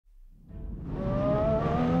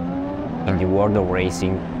In the world of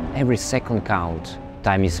racing, every second counts.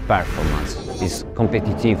 Time is performance, is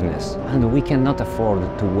competitiveness, and we cannot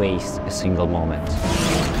afford to waste a single moment.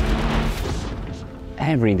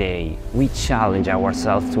 Every day, we challenge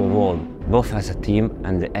ourselves to evolve, both as a team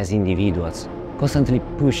and as individuals, constantly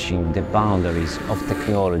pushing the boundaries of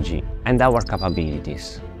technology and our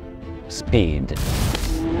capabilities. Speed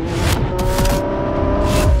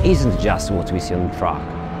isn't just what we see on the track,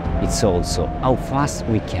 it's also how fast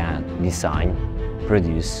we can design,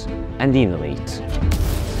 produce and innovate.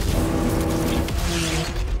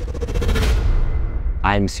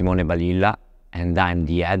 I'm Simone Balilla and I'm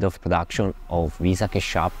the head of production of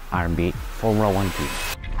VCARB Formula 1 team.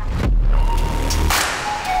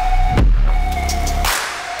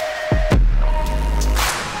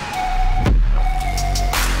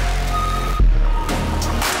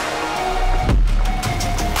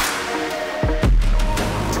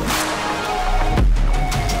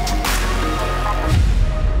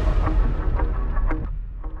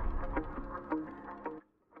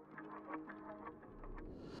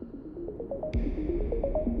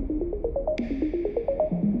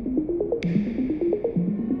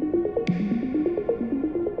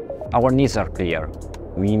 Our needs are clear.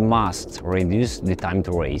 We must reduce the time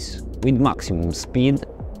to race with maximum speed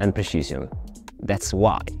and precision. That's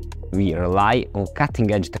why we rely on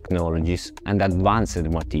cutting-edge technologies and advanced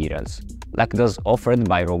materials, like those offered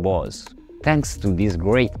by Roboze. Thanks to this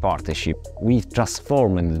great partnership, we've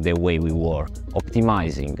transformed the way we work,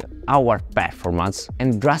 optimizing our performance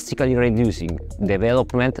and drastically reducing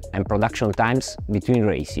development and production times between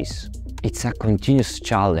races. It's a continuous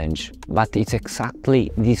challenge, but it's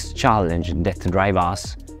exactly this challenge that drives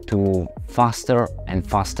us to move faster and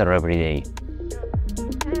faster every day.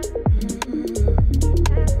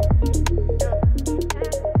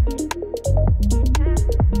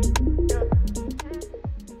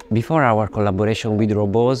 Before our collaboration with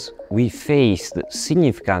Roboze, we faced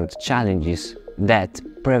significant challenges that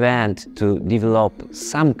prevent to develop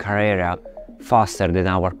some criteria faster than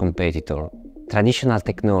our competitor. Traditional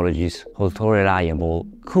technologies, although reliable,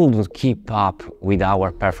 couldn't keep up with our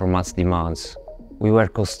performance demands. We were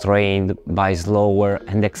constrained by slower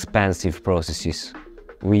and expensive processes.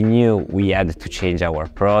 We knew we had to change our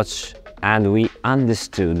approach, and we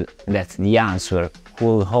understood that the answer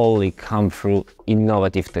could only come through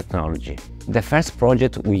innovative technology. The first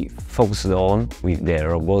project we focused on with the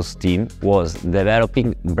Roboze team was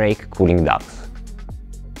developing brake cooling ducts.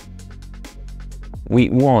 We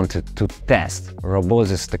wanted to test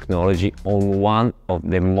Roboze's technology on one of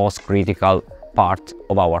the most critical parts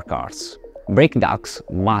of our cars. Brake ducts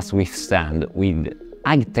must withstand with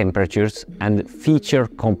high temperatures and feature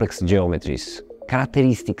complex geometries,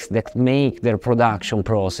 characteristics that make their production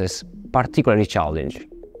process particularly challenging.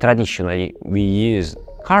 Traditionally, we use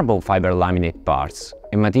carbon fiber laminate parts,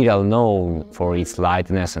 a material known for its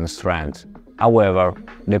lightness and strength. However,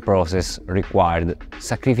 the process required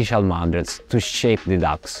sacrificial molders to shape the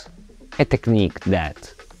ducts, a technique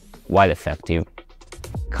that, while effective,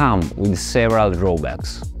 comes with several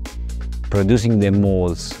drawbacks. Producing the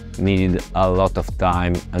molds needed a lot of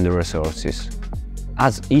time and resources,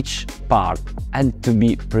 as each part had to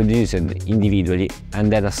be produced individually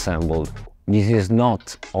and then assembled. This is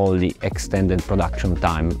not only extended production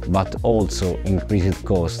time, but also increased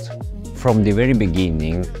cost. From the very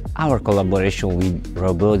beginning, our collaboration with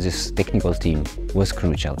Roboze's technical team was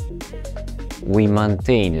crucial. We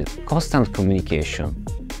maintained constant communication,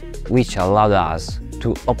 which allowed us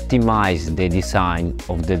to optimize the design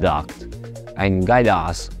of the duct and guide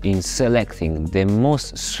us in selecting the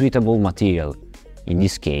most suitable material, in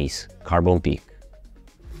this case, carbon PEEK.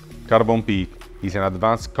 Carbon PEEK is an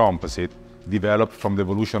advanced composite developed from the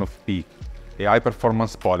evolution of PEEK, a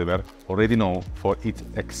high-performance polymer already known for its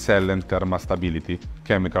excellent thermal stability,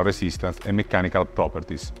 chemical resistance and mechanical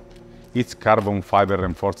properties. Its carbon fiber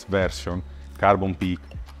reinforced version, Carbon PEEK,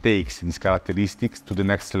 takes these characteristics to the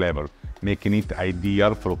next level, making it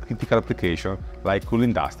ideal for critical applications like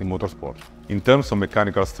cooling dust in motorsport. In terms of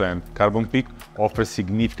mechanical strength, Carbon PEEK offers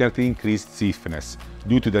significantly increased stiffness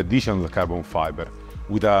due to the addition of carbon fiber,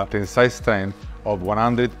 with a tensile strength of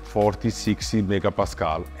 140-60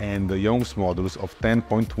 MPa and the Young's modulus of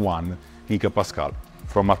 10.1 MPa.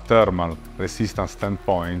 From a thermal resistance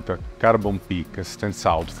standpoint, Carbon PEEK stands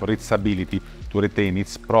out for its ability to retain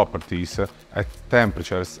its properties at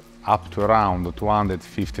temperatures up to around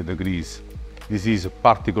 250 degrees. This is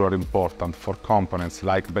particularly important for components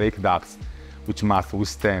like brake ducts, which must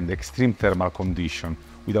withstand extreme thermal conditions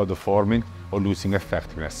without deforming or losing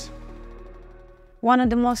effectiveness. One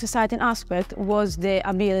of the most exciting aspects was the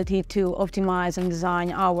ability to optimize and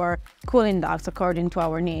design our cooling ducts according to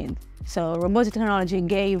our needs. So Roboze technology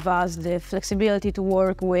gave us the flexibility to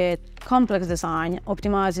work with complex design,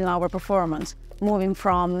 optimizing our performance, moving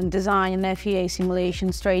from design and FEA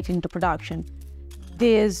simulation straight into production.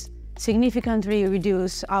 This significantly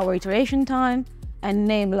reduced our iteration time and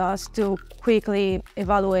enable us to quickly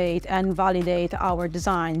evaluate and validate our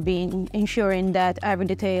design, ensuring that every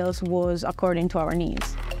detail was according to our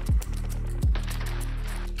needs.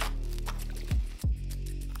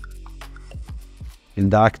 Il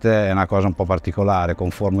duct è una cosa un po' particolare,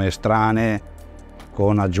 con forme estranee,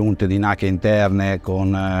 con aggiunte di nacche interne,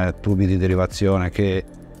 con tubi di derivazione che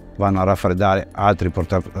vanno a raffreddare altri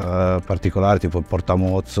particolari tipo il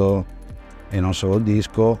portamozzo e non solo il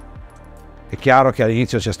disco. È chiaro che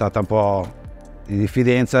all'inizio c'è stata un po' di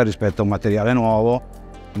diffidenza rispetto a un materiale nuovo,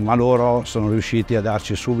 ma loro sono riusciti a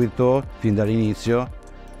darci subito, fin dall'inizio,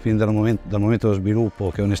 fin dal momento dello sviluppo,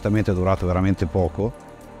 che onestamente è durato veramente poco,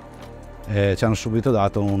 ci hanno subito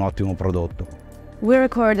dato un ottimo prodotto. We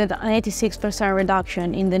recorded an 86%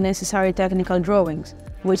 reduction in the necessary technical drawings,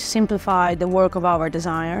 which simplified the work of our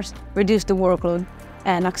designers, reduced the workload,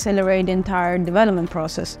 and accelerate the entire development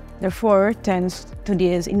process. Therefore, thanks to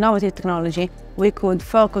this innovative technology, we could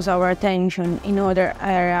focus our attention in other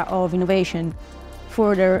areas of innovation,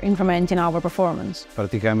 further incrementing our performance.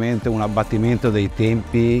 Praticamente un abbattimento dei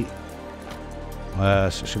tempi,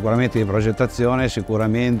 sicuramente di progettazione,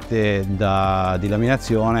 sicuramente di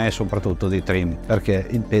laminazione e soprattutto di trim, perché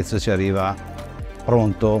il pezzo ci arriva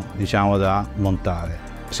pronto, diciamo, da montare.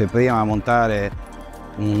 Se prima montare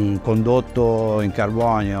un condotto in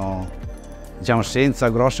carbonio, diciamo, senza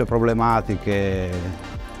grosse problematiche,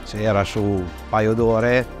 se era su un paio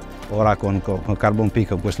d'ore, ora con Carbon Peak,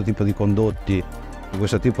 con questo tipo di condotti, con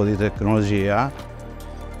questo tipo di tecnologia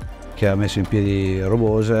che ha messo in piedi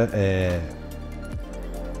Roboze,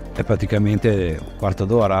 è praticamente un quarto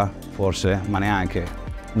d'ora, forse, ma neanche.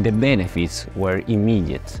 The benefits were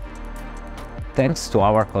immediate. Thanks to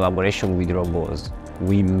our collaboration with Roboze,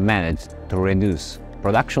 we managed to reduce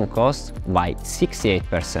production costs by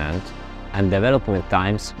 68% and development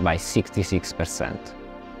times by 66%.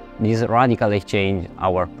 This radically changed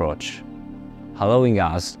our approach, allowing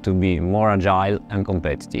us to be more agile and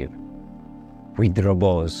competitive. With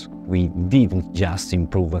Roboze, we didn't just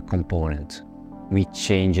improve a component, we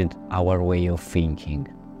changed our way of thinking.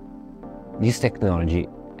 This technology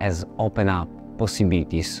has opened up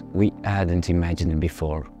possibilities we hadn't imagined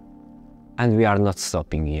before. And we are not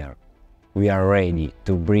stopping here. We are ready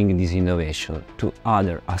to bring this innovation to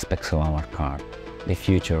other aspects of our car. The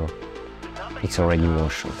future is already in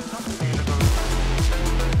motion.